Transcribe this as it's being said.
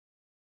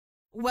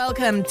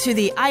Welcome to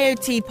the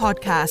IoT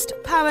podcast,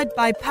 powered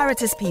by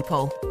Paratus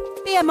People.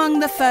 Be among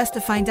the first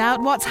to find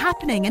out what's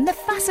happening in the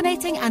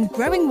fascinating and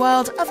growing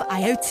world of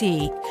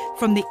IoT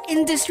from the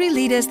industry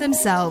leaders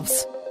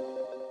themselves.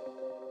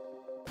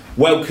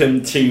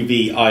 Welcome to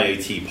the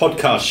IoT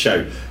podcast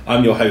show.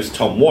 I'm your host,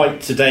 Tom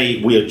White.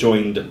 Today we are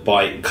joined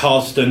by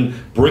Carsten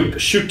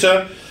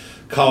Brinkschulte.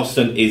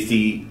 Carsten is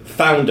the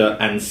founder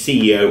and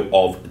CEO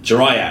of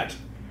Dryad.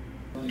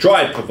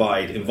 Dryad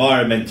provide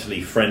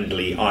environmentally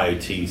friendly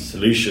IoT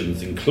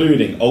solutions,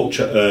 including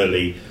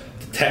ultra-early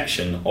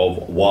detection of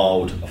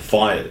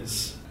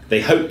wildfires.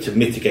 They hope to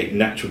mitigate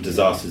natural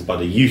disasters by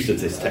the use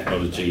of this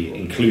technology,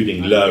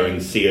 including lowering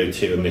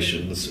CO2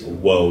 emissions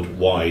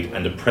worldwide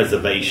and the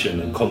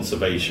preservation and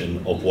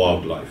conservation of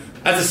wildlife.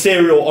 As a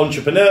serial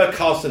entrepreneur,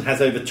 Carsten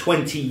has over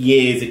 20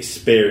 years'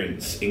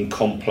 experience in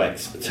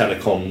complex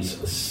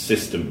telecoms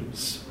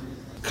systems.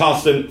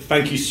 Carsten,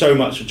 thank you so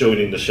much for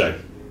joining the show.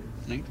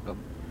 Thanks.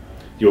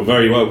 You're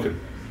very welcome.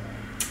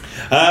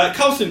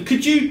 Carsten,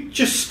 could you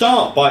just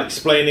start by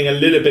explaining a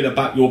little bit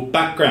about your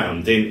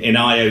background in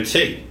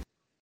IoT?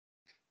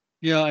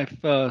 Yeah,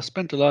 I've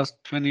spent the last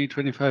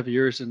 25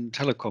 years in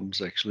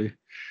telecoms, actually.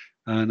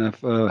 And I've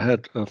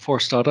had 4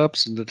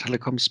 startups in the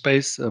telecom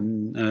space,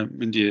 in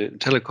the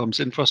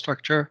telecoms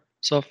infrastructure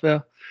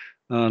software.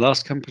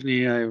 Last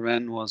company I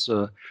ran was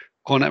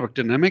Core Network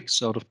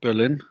Dynamics out of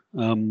Berlin.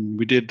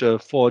 We did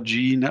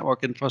 4G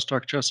network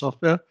infrastructure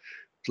software,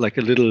 like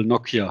a little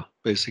Nokia,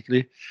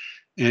 basically.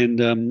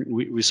 And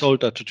we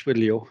sold that to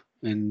Twilio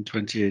in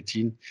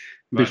 2018.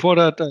 Right. Before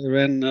that, I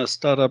ran a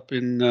startup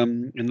in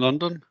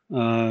London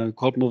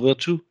called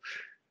Movirtu.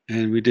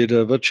 And we did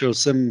a virtual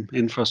SIM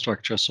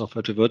infrastructure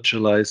software to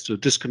virtualize, to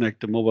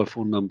disconnect the mobile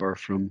phone number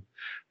from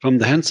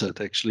the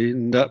handset, actually.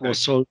 And that was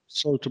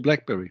sold to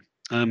BlackBerry.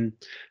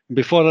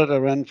 Before that, I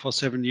ran for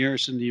 7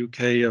 years in the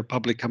UK a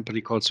public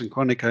company called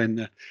Synchronica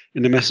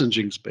in the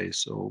messaging space,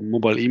 so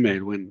mobile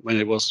email when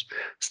it was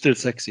still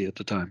sexy at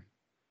the time.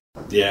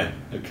 Yeah.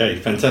 Okay.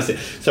 Fantastic.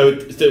 So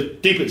it's a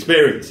deep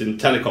experience in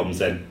telecoms,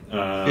 then.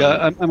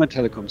 Yeah, I'm a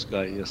telecoms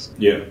guy. Yes.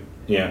 Yeah.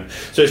 Yeah.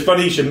 So it's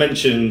funny you should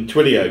mention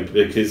Twilio,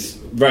 because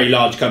very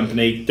large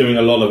company doing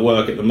a lot of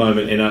work at the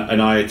moment in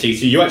IoT.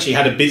 So you actually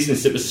had a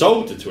business that was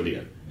sold to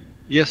Twilio.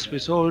 Yes, we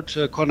sold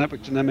Core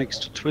Network Dynamics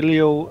to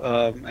Twilio,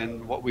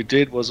 and what we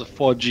did was a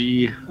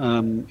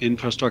 4G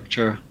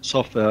infrastructure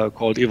software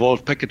called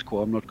Evolved Packet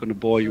Core. I'm not going to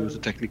bore you with the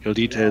technical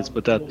details,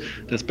 but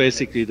that's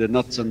basically the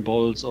nuts and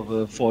bolts of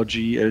a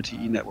 4G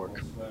LTE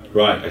network.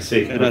 Right, I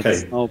see. And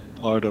that's now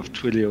part of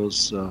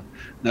Twilio's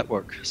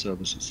network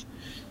services.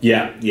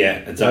 Yeah,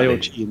 exactly.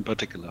 IoT in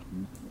particular.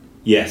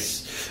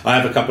 Yes, I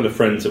have a couple of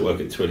friends that work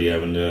at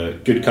Twilio, and a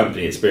good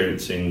company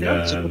experiencing.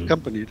 Yeah, it's a good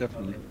company,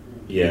 definitely.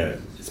 Yeah,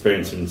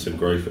 experiencing some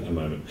growth at the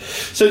moment.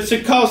 So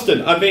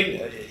Carsten, I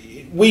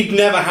mean, we've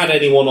never had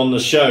anyone on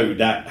the show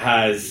that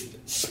has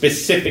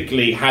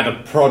specifically had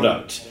a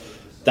product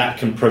that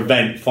can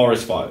prevent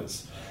forest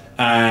fires.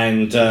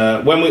 And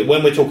when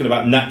we're talking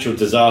about natural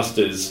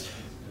disasters,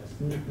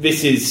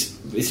 this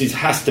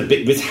has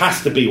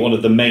to be one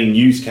of the main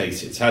use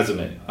cases, hasn't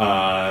it?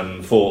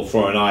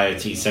 For an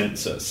IoT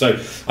sensor. So,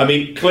 I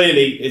mean,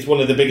 clearly, it's one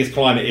of the biggest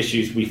climate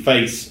issues we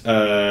face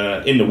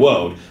in the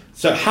world.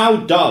 So how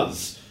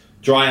does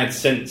Dryad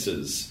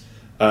sensors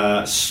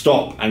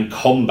stop and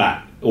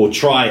combat, or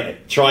try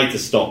to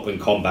stop and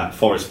combat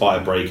forest fire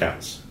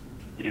breakouts?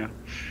 Yeah.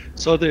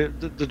 So the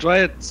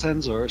Dryad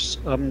sensors,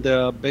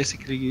 they're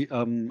basically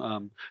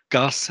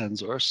gas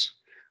sensors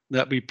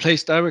that we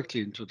place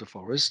directly into the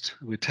forest.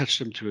 We attach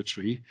them to a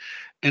tree,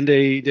 and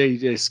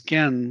they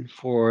scan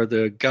for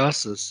the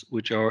gases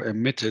which are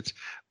emitted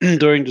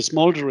during the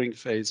smoldering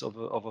phase of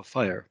a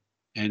fire.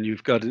 And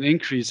you've got an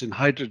increase in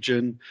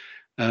hydrogen,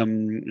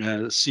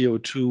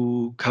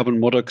 CO2, carbon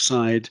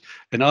monoxide,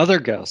 and other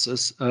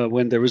gases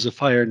when there is a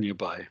fire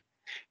nearby.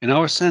 And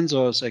our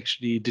sensors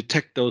actually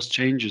detect those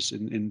changes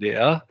in the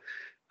air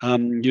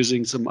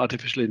using some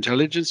artificial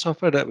intelligence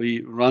software that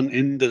we run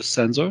in the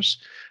sensors.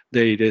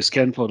 They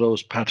scan for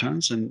those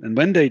patterns, and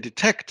when they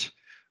detect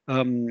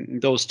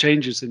those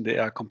changes in the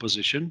air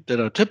composition that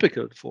are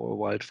typical for a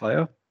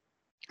wildfire,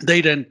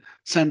 they then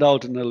send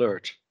out an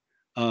alert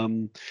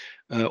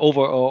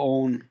over our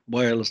own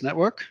wireless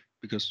network.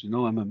 Because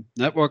I'm a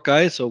network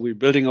guy, so we're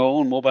building our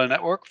own mobile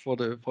network for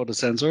the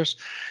sensors,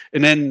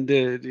 and then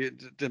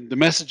the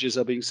messages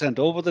are being sent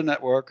over the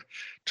network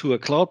to a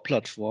cloud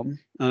platform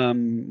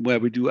where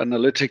we do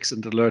analytics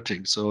and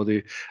alerting. So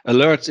the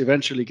alerts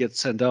eventually get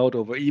sent out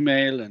over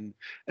email and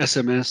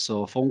SMS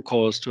or phone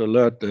calls to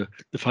alert the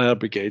fire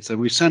brigades,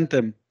 and we send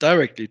them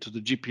directly to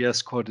the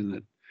GPS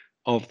coordinate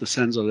of the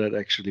sensor that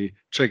actually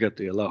triggered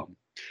the alarm.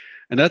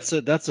 And that's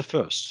a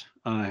first,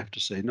 I have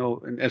to say.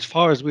 No, and as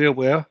far as we're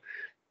aware,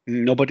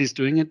 nobody's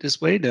doing it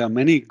this way. There are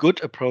many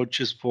good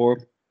approaches for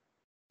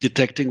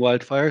detecting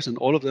wildfires, and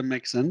all of them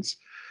make sense.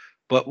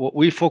 But what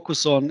we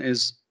focus on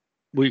is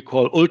we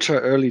call ultra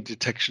early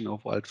detection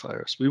of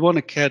wildfires. We want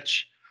to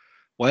catch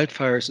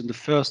wildfires in the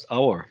first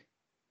hour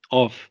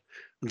of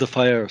the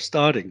fire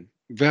starting,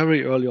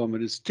 very early on,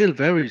 but it's still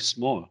very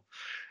small.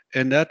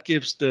 And that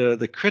gives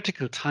the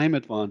critical time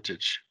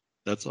advantage,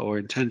 that's our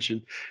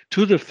intention,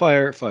 to the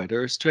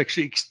firefighters to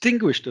actually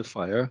extinguish the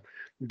fire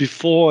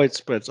before it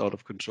spreads out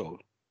of control.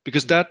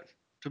 Because that,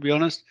 to be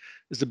honest,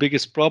 is the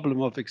biggest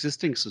problem of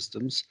existing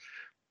systems,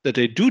 that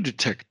they do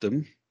detect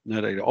them,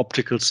 they're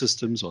optical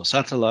systems or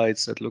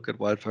satellites that look at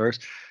wildfires,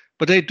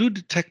 but they do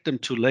detect them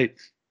too late.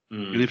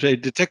 And if they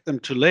detect them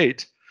too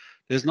late,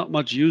 there's not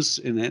much use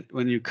in it.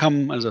 When you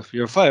come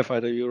you're a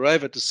firefighter, you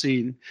arrive at the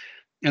scene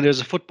and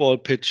there's a football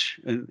pitch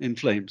in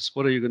flames.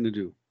 What are you going to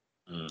do?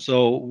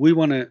 So we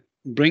want to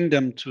bring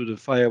them to the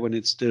fire when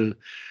it's still,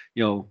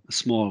 a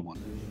small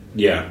one.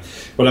 Yeah,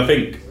 well, I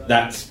think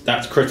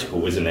that's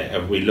critical, isn't it?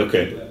 If we look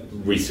at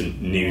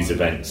recent news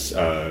events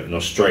in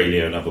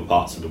Australia and other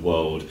parts of the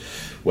world,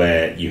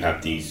 where you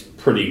have these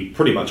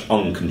pretty much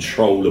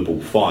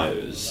uncontrollable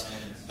fires,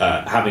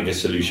 having a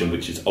solution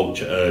which is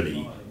ultra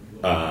early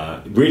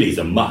really is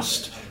a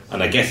must.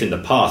 And I guess in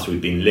the past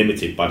we've been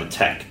limited by the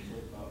tech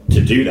to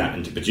do that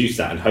and to produce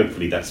that, and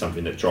hopefully that's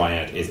something that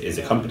Dryad is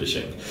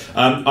accomplishing.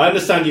 I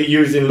understand you're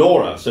using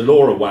LoRa, so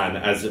LoRaWAN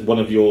as one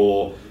of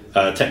your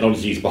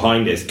technologies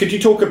behind this. Could you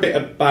talk a bit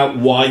about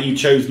why you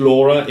chose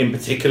LoRa in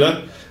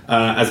particular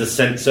as a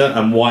sensor,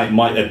 and why it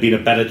might have been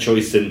a better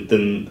choice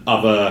than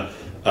other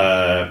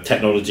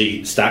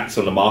technology stacks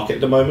on the market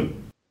at the moment?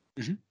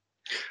 Mm-hmm.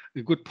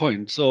 A good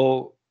point.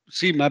 So,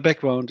 see, my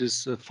background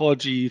is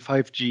 4G,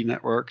 5G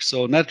network.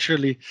 So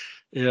naturally,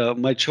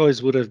 my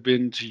choice would have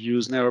been to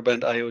use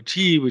narrowband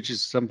IoT, which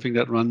is something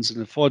that runs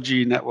in a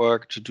 4G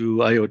network, to do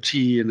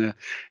IoT in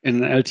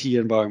an LTE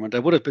environment.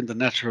 That would have been the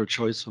natural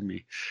choice for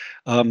me.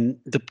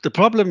 The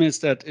problem is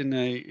that in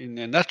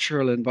a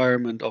natural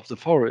environment of the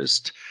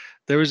forest,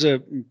 there is a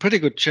pretty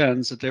good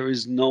chance that there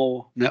is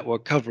no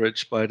network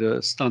coverage by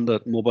the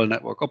standard mobile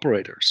network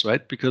operators,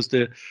 right? Because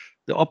the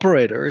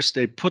operators,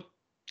 they put,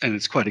 and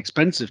it's quite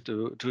expensive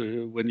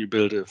to when you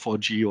build a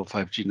 4G or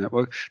 5G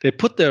network, they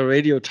put their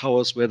radio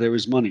towers where there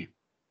is money.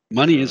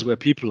 Money is where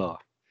people are.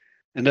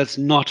 And that's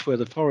not where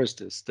the forest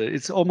is.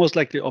 It's almost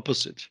like the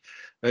opposite,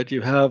 right?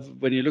 You have,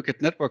 when you look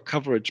at network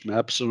coverage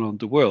maps around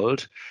the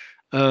world,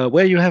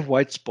 where you have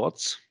white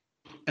spots,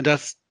 and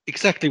that's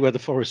exactly where the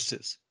forest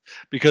is.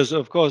 Because,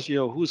 of course,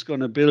 who's going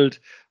to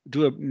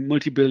do a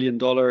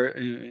multi-billion-dollar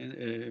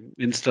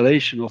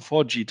installation of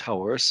 4G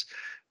towers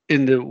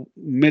in the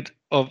middle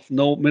of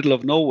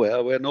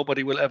nowhere where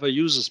nobody will ever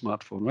use a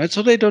smartphone, right?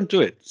 So they don't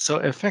do it. So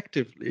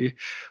effectively,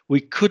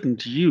 we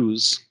couldn't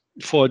use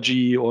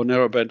 4G or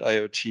narrowband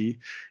IoT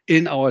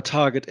in our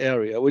target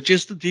area, which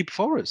is the deep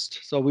forest.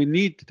 So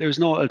there's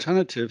no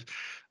alternative.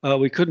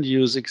 We couldn't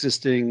use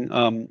existing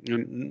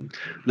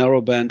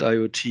narrowband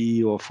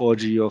IoT or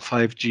 4G or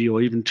 5G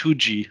or even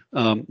 2G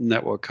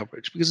network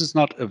coverage because it's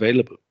not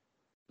available.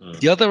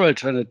 The other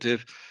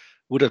alternative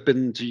would have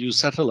been to use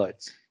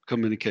satellites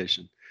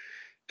communication.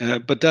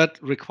 But that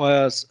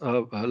requires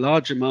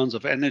large amounts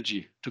of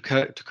energy to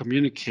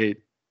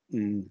communicate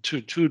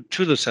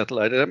to the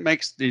satellite. And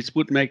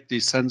would make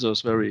these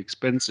sensors very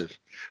expensive,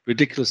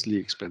 ridiculously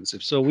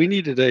expensive. So we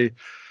needed a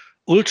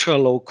ultra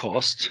low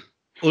cost,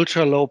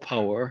 ultra low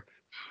power,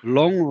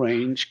 long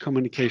range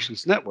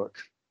communications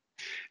network.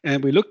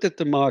 And we looked at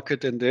the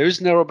market, and there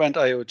is narrowband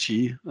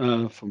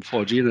IoT from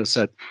 4G, and I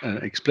said,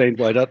 explained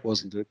why that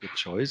wasn't a good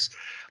choice.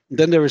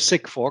 Then there is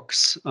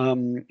Sigfox,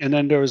 and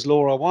then there is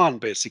LoRaWAN,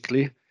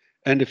 basically,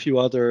 and a few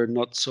other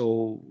not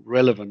so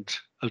relevant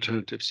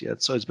alternatives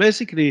yet. So it's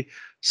basically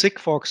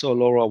Sigfox or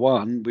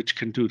LoRaWAN which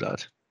can do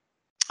that.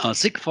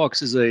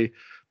 Sigfox is a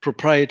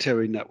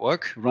proprietary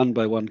network run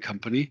by one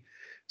company.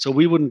 So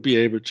we wouldn't be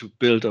able to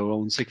build our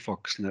own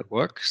Sigfox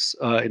networks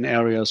in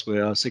areas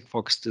where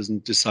Sigfox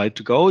doesn't decide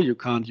to go. You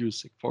can't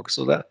use Sigfox.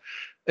 So that,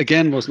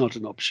 again, was not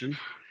an option.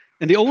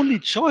 And the only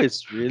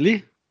choice,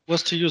 really,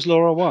 was to use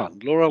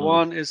LoRaWAN.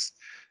 LoRaWAN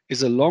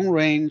is a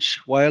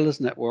long-range wireless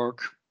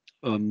network,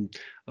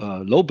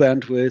 low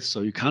bandwidth,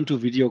 so you can't do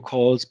video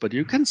calls, but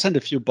you can send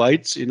a few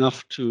bytes,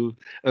 enough to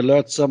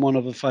alert someone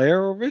of a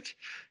fire over it,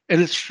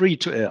 and it's free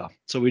to air.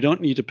 So we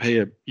don't need to pay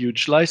a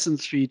huge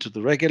license fee to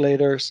the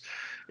regulators.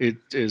 It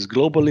is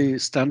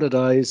globally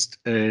standardized,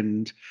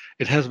 and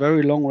it has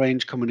very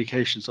long-range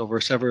communications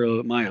over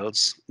several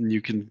miles, and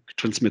you can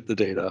transmit the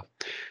data.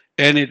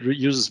 And it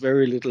uses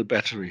very little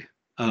battery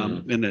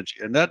energy.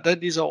 And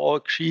these are all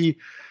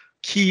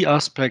key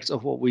aspects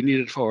of what we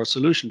needed for our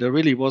solution. There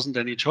really wasn't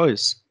any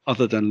choice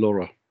other than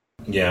LoRa.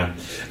 Yeah,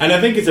 and I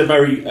think it's a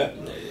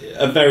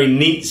very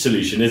neat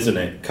solution, isn't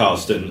it,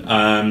 Carsten?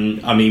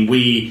 I mean,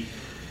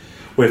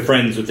 we're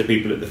friends with the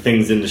people at the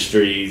Things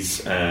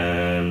Industries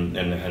and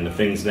the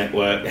Things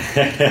Network,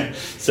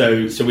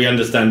 so we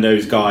understand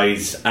those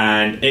guys,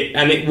 and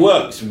it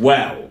works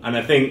well. And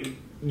I think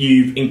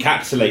you've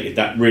encapsulated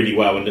that really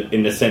well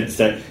in the sense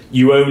that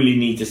you only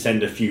need to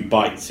send a few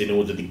bytes in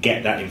order to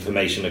get that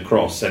information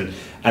across, and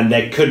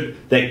there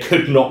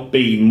could not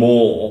be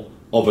more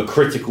of a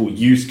critical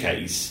use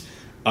case,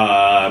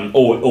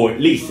 or at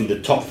least in the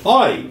top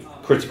 5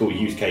 critical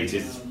use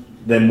cases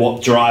than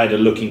what Dryad are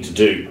looking to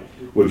do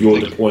with your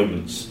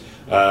deployments.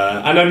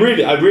 And I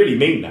really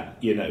mean that.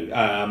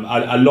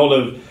 A lot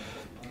of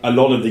a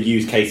lot of the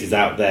use cases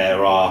out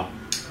there are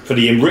for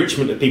the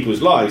enrichment of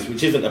people's lives,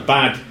 which isn't a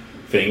bad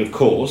thing, of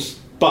course,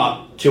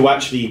 but to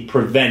actually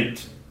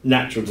prevent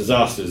natural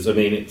disasters. I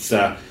mean, it's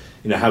how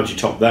do you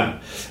top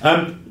that?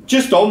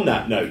 Just on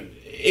that note,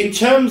 in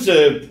terms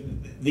of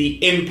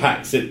the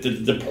impacts that the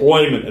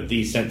deployment of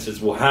these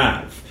sensors will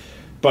have,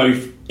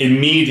 both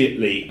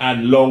immediately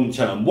and long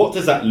term, what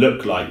does that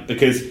look like?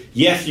 Because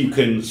yes, you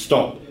can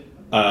stop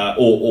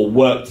or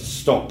work to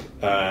stop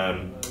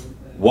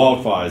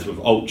wildfires with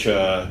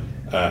ultra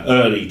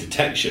early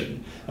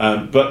detection,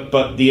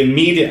 but the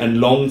immediate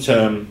and long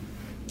term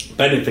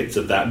benefits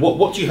of that,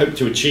 what do you hope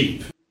to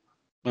achieve?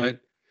 Right.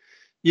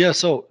 Yeah.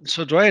 So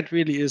Dryad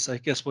really is, I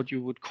guess, what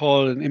you would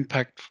call an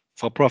impact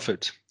for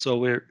profit. So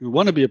we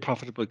want to be a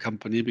profitable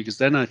company, because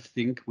then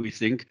we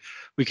think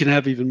we can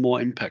have even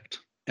more impact.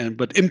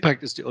 But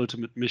impact is the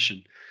ultimate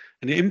mission,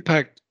 and the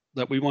impact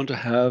that we want to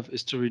have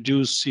is to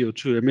reduce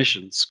CO2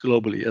 emissions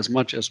globally as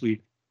much as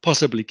we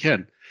possibly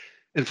can.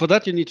 And for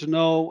that, you need to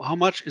know how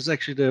much is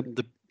actually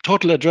the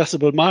total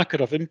addressable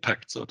market of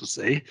impact, so to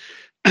say.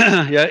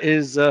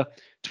 Is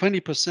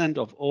 20%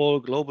 of all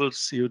global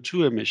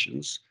CO2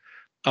 emissions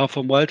are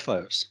from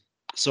wildfires.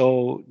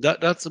 So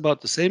that's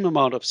about the same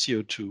amount of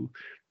CO2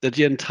 that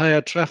the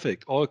entire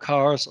traffic, all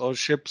cars, all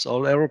ships,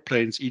 all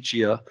aeroplanes each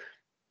year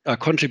are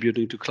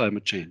contributing to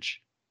climate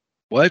change.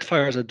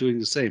 Wildfires are doing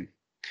the same.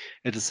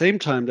 At the same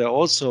time, they're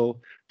also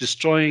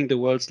destroying the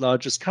world's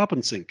largest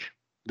carbon sink,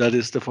 that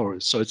is the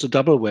forest. So it's a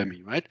double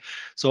whammy, right?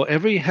 So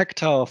every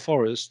hectare of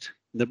forest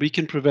that we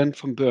can prevent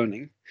from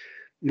burning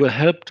will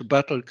help to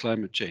battle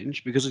climate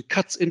change, because it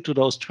cuts into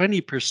those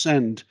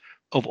 20%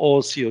 of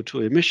all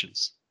CO2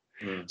 emissions.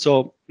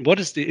 So what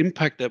is the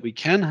impact that we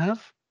can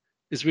have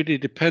is really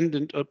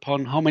dependent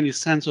upon how many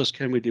sensors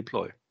can we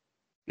deploy,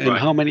 and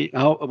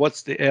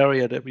what's the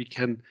area that we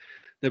can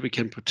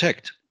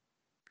protect.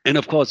 And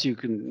of course, you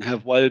can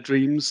have wild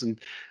dreams and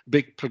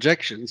big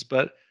projections,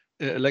 but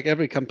like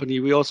every company,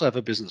 we also have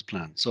a business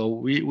plan. So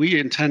we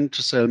intend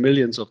to sell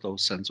millions of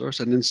those sensors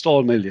and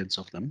install millions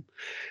of them.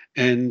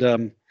 And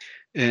our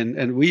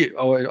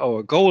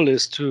goal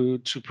is to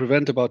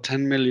prevent about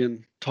 10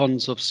 million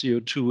tons of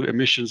CO2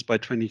 emissions by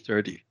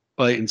 2030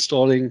 by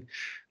installing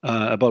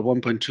about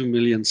 1.2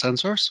 million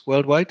sensors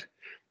worldwide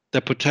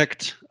that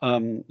protect a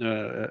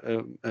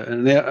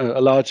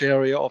large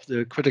area of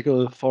the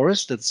critical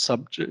forest that's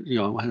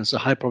has a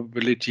high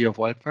probability of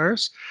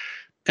wildfires.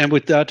 And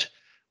with that,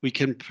 we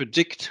can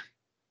predict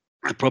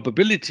a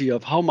probability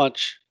of how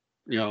much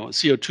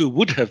CO2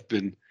 would have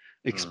been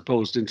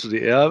exposed into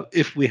the air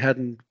if we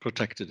hadn't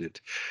protected it.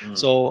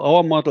 So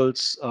our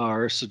models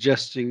are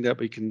suggesting that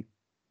we can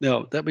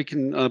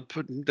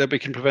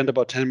prevent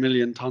about 10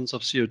 million tons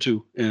of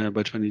CO2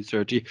 by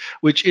 2030,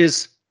 which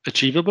is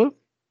achievable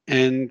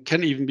and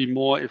can even be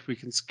more if we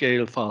can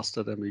scale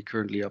faster than we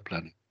currently are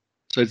planning.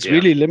 So it's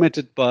really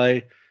limited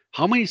by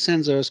how many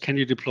sensors can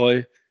you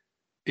deploy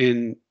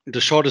in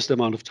the shortest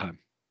amount of time.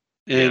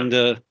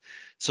 And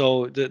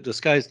so the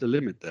sky's the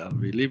limit there,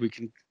 really. We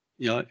can,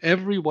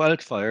 every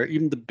wildfire,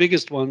 even the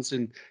biggest ones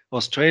in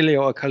Australia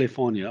or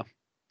California,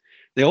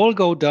 they all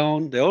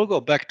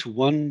go back to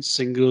one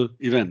single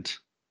event,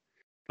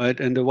 right?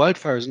 And the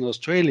wildfires in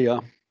Australia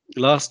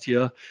last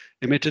year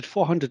emitted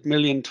 400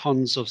 million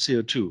tons of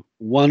CO2.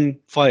 One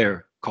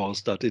fire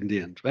caused that in the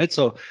end, right?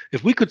 So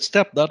if we could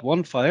stop that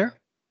one fire,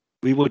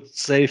 we would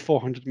save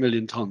 400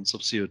 million tons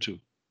of CO2.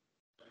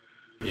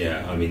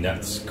 Yeah, I mean,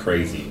 that's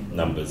crazy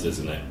numbers,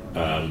 isn't it?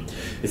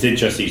 It's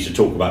interesting to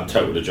talk about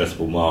total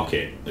addressable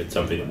market. It's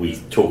something that we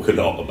talk a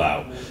lot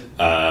about,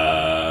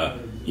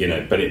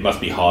 but it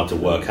must be hard to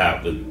work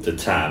out the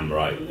TAM,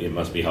 right? It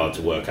must be hard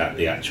to work out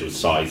the actual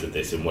size of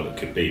this and what it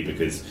could be,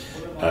 because,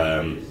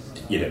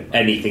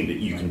 anything that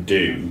you can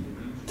do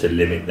to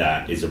limit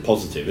that is a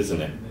positive,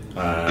 isn't it?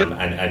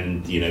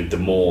 And the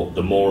more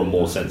and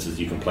more sensors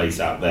you can place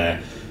out there,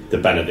 the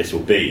better this will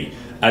be.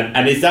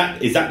 And is that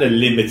the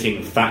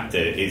limiting factor?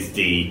 Is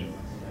the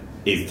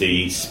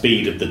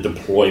speed of the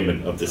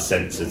deployment of the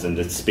sensors and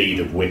the speed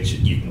of which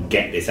you can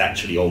get this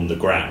actually on the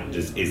ground?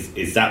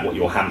 Is that what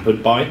you're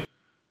hampered by?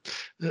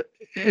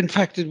 In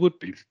fact, it would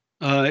be.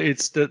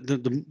 It's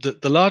the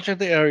larger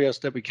the areas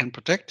that we can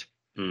protect,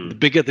 the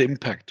bigger the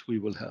impact we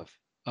will have.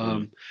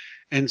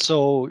 And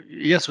so,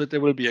 yes,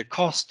 there will be a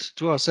cost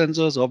to our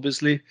sensors,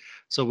 obviously.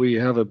 So we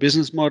have a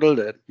business model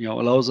that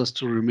allows us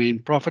to remain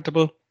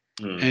profitable.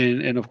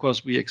 And of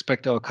course, we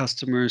expect our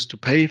customers to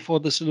pay for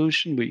the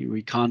solution.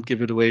 We can't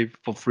give it away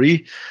for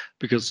free,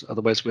 because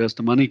otherwise, where's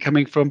the money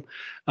coming from?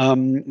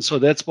 So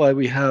that's why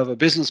we have a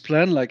business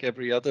plan like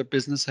every other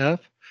business have.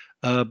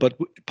 But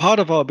part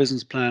of our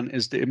business plan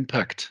is the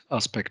impact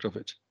aspect of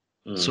it.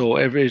 So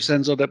every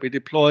sensor that we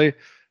deploy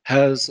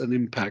has an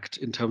impact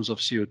in terms of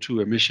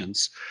CO2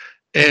 emissions.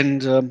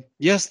 And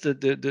yes,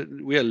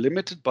 we are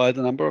limited by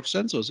the number of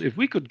sensors. If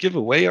we could give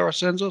away our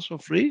sensors for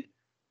free,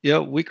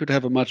 we could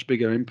have a much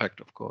bigger impact,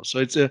 of course. So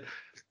it's a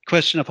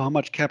question of how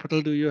much capital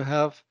do you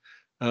have,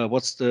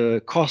 what's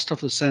the cost of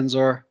the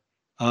sensor,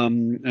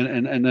 and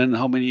then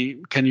how many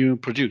can you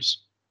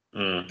produce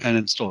and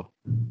install.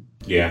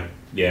 Yeah,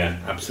 yeah,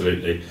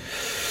 absolutely.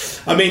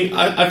 I mean,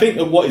 I think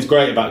that what is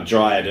great about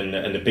Dryad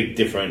and the big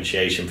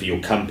differentiation for your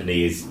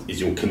company is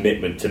your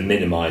commitment to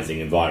minimising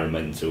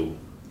environmental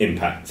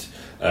impact,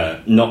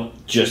 not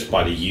just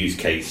by the use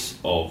case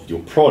of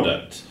your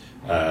product,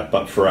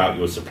 but throughout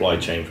your supply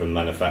chain from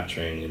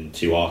manufacturing and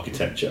to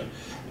architecture.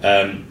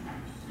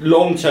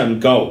 Long-term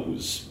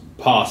goals,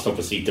 past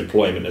obviously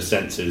deployment of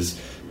sensors,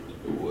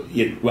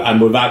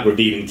 and without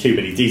revealing too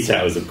many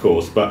details, of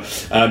course, but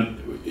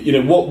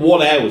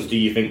what else do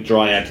you think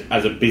Dryad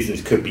as a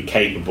business could be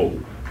capable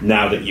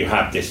now that you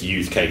have this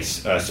use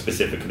case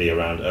specifically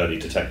around early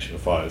detection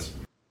of fires?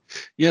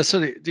 Yeah, so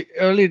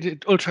the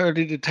ultra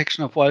early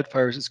detection of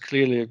wildfires is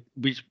clearly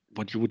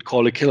what you would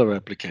call a killer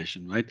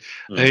application, right?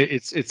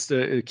 It's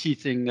the key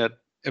thing that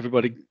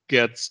everybody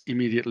gets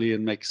immediately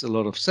and makes a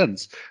lot of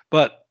sense.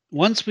 But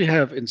once we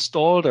have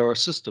installed our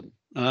system,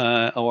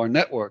 our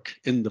network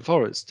in the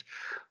forest,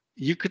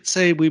 you could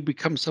say we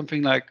become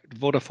something like the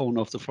Vodafone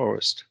of the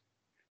forest.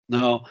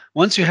 Now,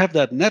 once you have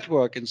that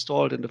network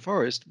installed in the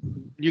forest,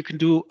 you can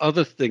do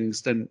other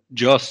things than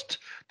just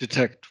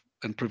detect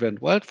and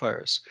prevent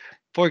wildfires.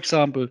 For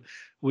example,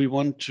 we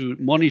want to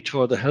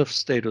monitor the health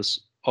status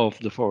of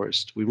the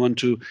forest. We want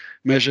to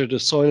measure the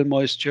soil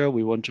moisture.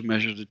 We want to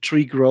measure the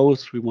tree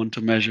growth. We want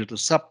to measure the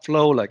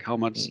subflow, like how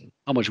much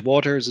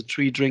water is a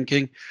tree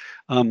drinking.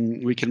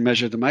 We can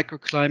measure the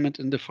microclimate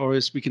in the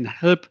forest. We can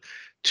help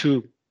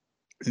to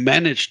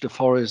manage the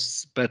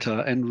forests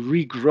better and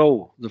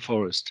regrow the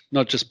forest,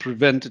 not just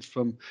prevent it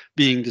from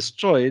being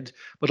destroyed,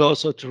 but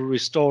also to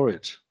restore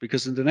it.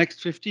 Because in the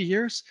next 50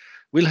 years,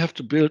 we'll have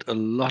to build a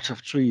lot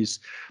of trees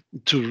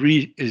to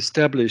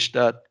re-establish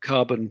that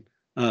carbon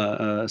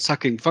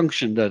sucking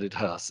function that it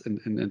has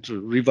and to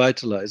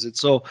revitalize it.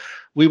 So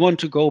we want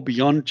to go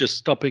beyond just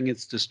stopping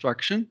its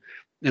destruction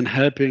and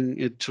helping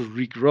it to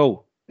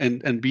regrow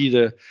and be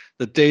the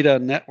data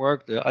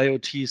network, the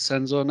IoT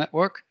sensor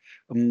network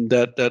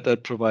that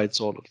provides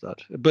all of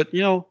that. But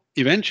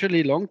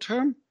eventually, long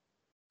term,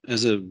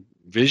 as a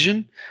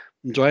vision,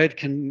 Dryad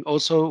can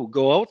also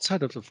go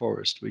outside of the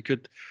forest. We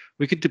could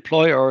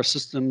deploy our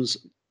systems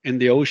in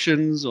the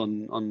oceans,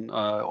 on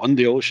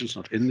the oceans,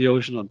 not in the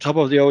ocean, on top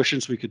of the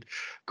oceans. We could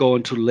go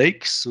into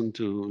lakes,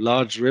 into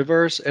large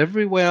rivers,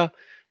 everywhere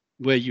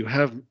where you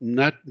have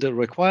the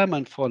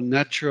requirement for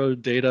natural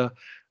data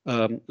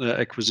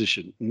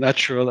acquisition.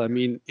 Natural, I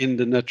mean, in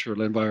the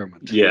natural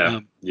environment.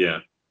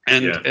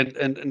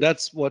 And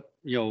that's what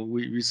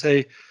we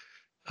say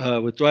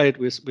with Dryad.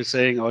 We're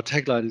saying our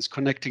tagline is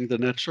connecting the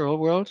natural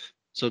world.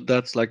 So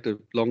that's like the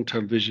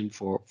long-term vision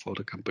for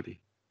the company.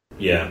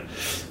 Yeah,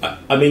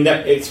 I mean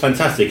it's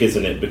fantastic,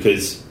 isn't it?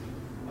 Because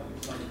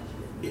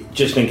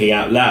just thinking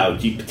out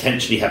loud, you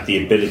potentially have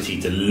the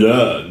ability to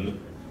learn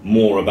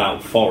more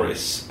about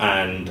forests,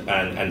 and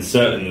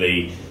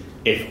certainly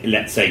if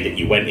let's say that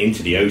you went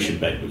into the ocean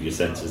bed with your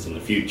sensors in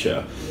the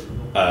future.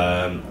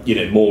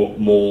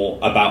 More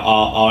about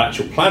our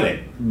actual planet,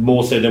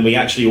 more so than we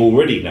actually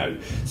already know.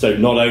 So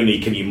not only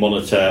can you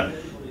monitor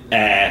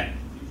air,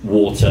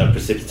 water,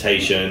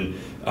 precipitation,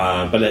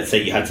 but let's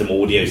say you had some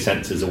audio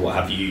sensors or what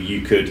have you,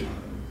 you could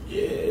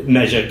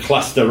measure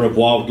cluster of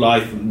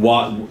wildlife,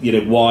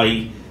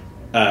 why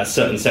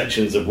certain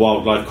sections of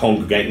wildlife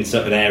congregate in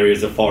certain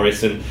areas of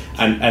forest,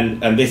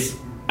 and this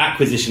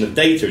acquisition of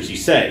data, as you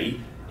say,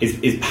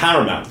 is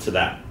paramount to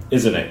that,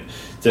 isn't it?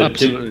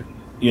 Absolutely.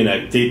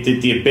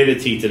 The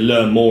ability to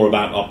learn more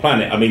about our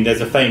planet. I mean, there's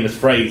a famous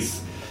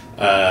phrase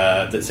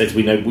that says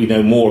we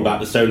know more about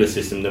the solar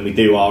system than we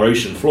do our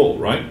ocean floor,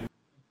 right?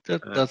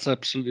 That's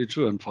absolutely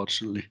true,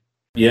 unfortunately.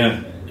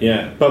 Yeah.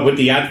 But with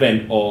the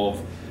advent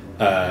of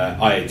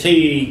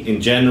IoT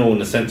in general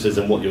and the sensors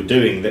and what you're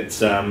doing, that's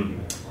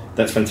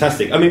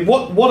fantastic. I mean,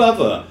 what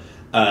other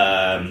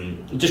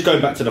just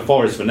going back to the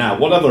forest for now,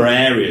 what other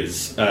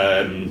areas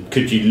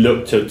could you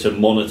look to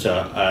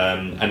monitor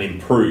and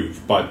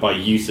improve by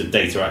use of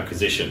data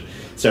acquisition?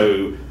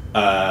 So,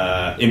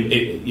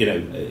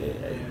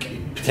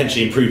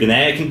 potentially improving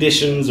air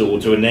conditions or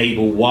to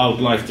enable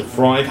wildlife to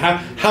thrive.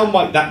 How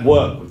might that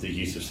work with the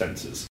use of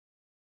sensors?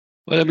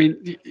 Well, I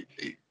mean,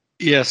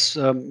 yes,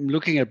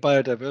 looking at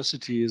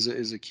biodiversity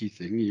is a key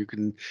thing. You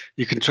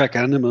can track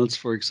animals,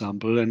 for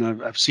example,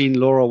 and I've seen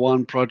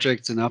LoRaWAN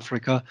projects in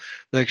Africa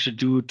that actually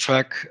do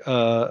track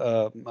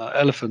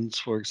elephants,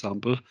 for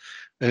example,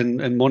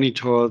 and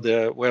monitor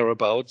their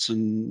whereabouts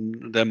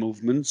and their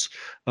movements.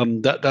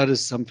 That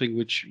is something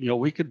which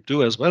we could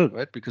do as well,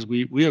 right? Because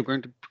we are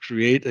going to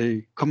create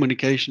a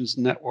communications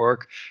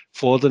network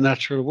for the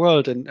natural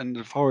world, and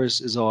the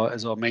forest is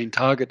our main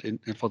target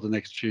for the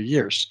next few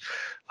years.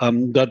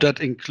 That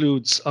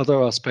includes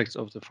other aspects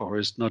of the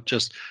forest, not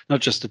just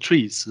the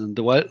trees, and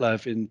the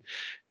wildlife in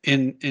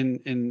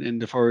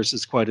the forest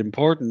is quite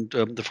important.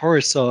 The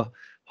forests are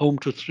home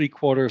to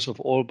 3/4 of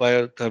all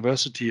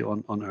biodiversity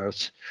on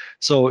Earth,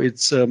 so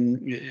it's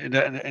and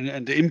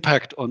the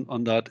impact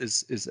on that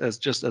is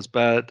just as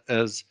bad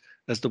as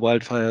the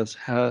wildfires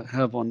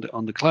have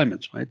on the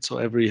climate, right? So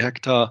every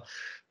hectare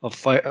of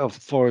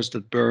forest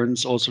that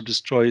burns also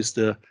destroys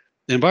the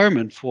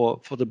environment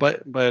for the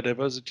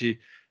biodiversity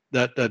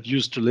that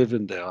used to live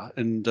in there.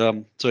 And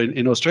so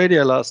in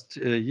Australia last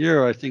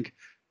year, I think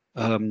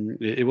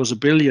it was 1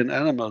 billion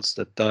animals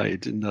that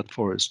died in that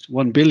forest.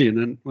 1 billion,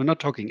 and we're not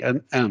talking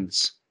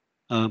ants.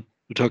 We're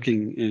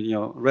talking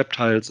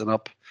reptiles and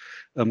up.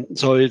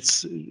 So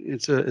it's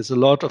a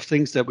lot of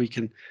things that we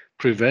can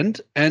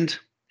prevent and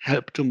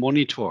help to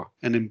monitor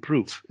and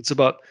improve. It's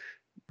about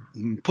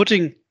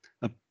putting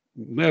a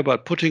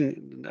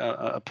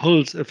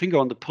finger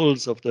on the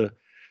pulse of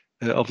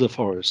the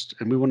forest,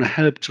 and we want to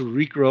help to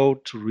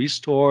regrow, to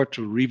restore,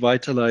 to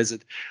revitalize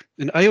it.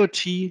 And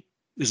IoT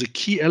is a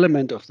key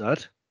element of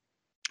that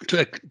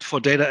for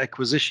data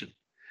acquisition.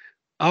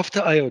 After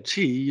IoT,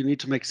 you need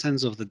to make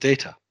sense of the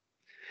data.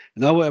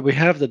 Now we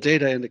have the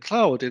data in the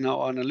cloud in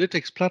our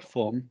analytics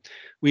platform,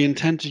 we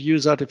intend to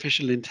use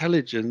artificial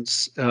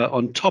intelligence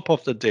on top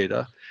of the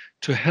data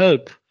to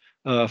help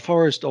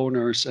forest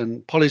owners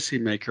and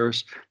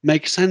policymakers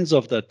make sense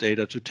of that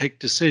data, to take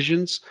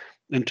decisions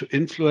and to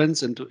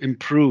influence and to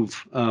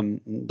improve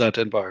that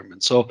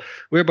environment. So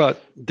we're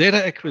about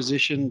data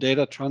acquisition,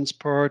 data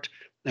transport,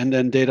 and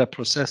then data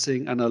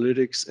processing,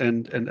 analytics,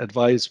 and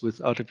advice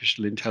with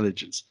artificial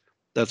intelligence.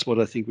 That's what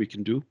I think we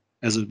can do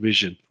as a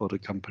vision for the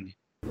company.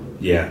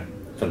 Yeah,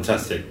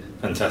 fantastic.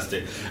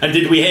 And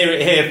did we hear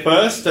it here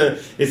first?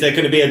 Is there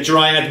going to be a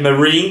Dryad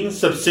Marine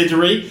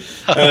subsidiary?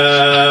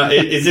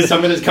 Is this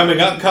something that's coming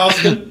up,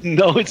 Carsten?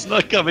 No, it's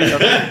not coming up.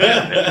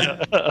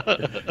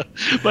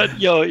 But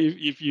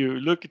if you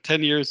look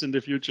 10 years in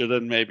the future,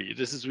 then maybe.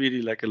 This is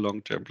really like a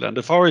long-term plan.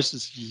 The forest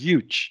is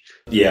huge.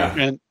 Yeah.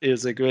 And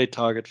is a great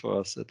target for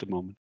us at the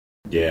moment.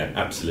 Yeah,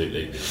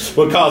 absolutely.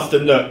 Well,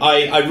 Carsten, look,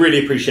 I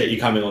really appreciate you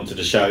coming onto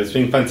the show. It's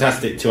been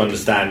fantastic to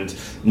understand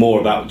more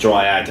about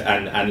Dryad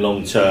and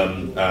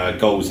long-term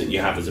goals that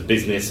you have as a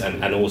business,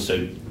 and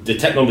also the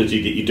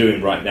technology that you're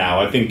doing right now.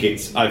 I think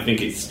it's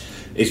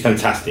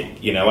fantastic.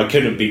 I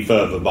couldn't be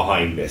further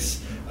behind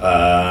this.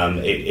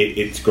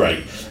 It's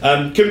great.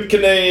 Can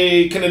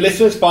the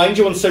listeners find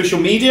you on social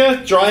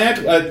media, Dryad?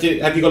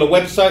 Have you got a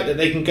website that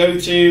they can go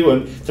to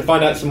and to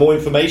find out some more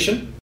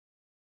information?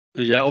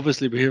 Yeah,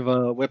 obviously we have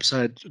a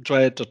website,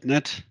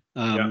 dryad.net.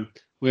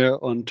 We're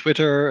on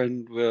Twitter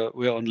and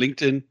we're on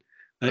LinkedIn,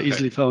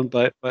 easily found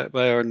by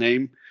our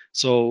name.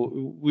 So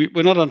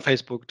we're not on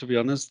Facebook, to be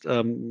honest.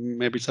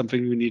 Maybe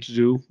something we need to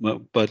do,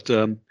 but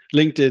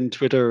LinkedIn,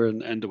 Twitter,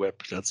 and the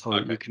web. That's how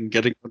you can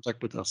get in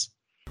contact with us.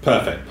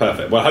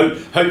 Perfect. Well,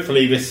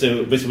 hopefully this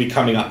will be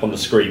coming up on the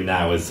screen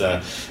now as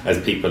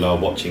people are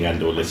watching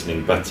and or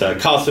listening. But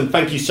Carsten,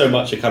 thank you so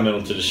much for coming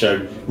onto the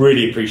show.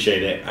 Really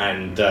appreciate it,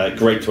 and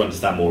great to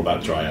understand more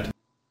about Dryad.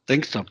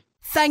 Thanks, Tom.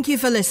 Thank you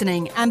for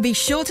listening, and be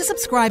sure to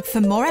subscribe for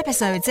more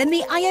episodes in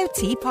the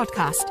IoT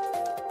podcast,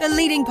 the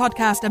leading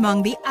podcast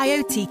among the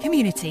IoT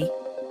community.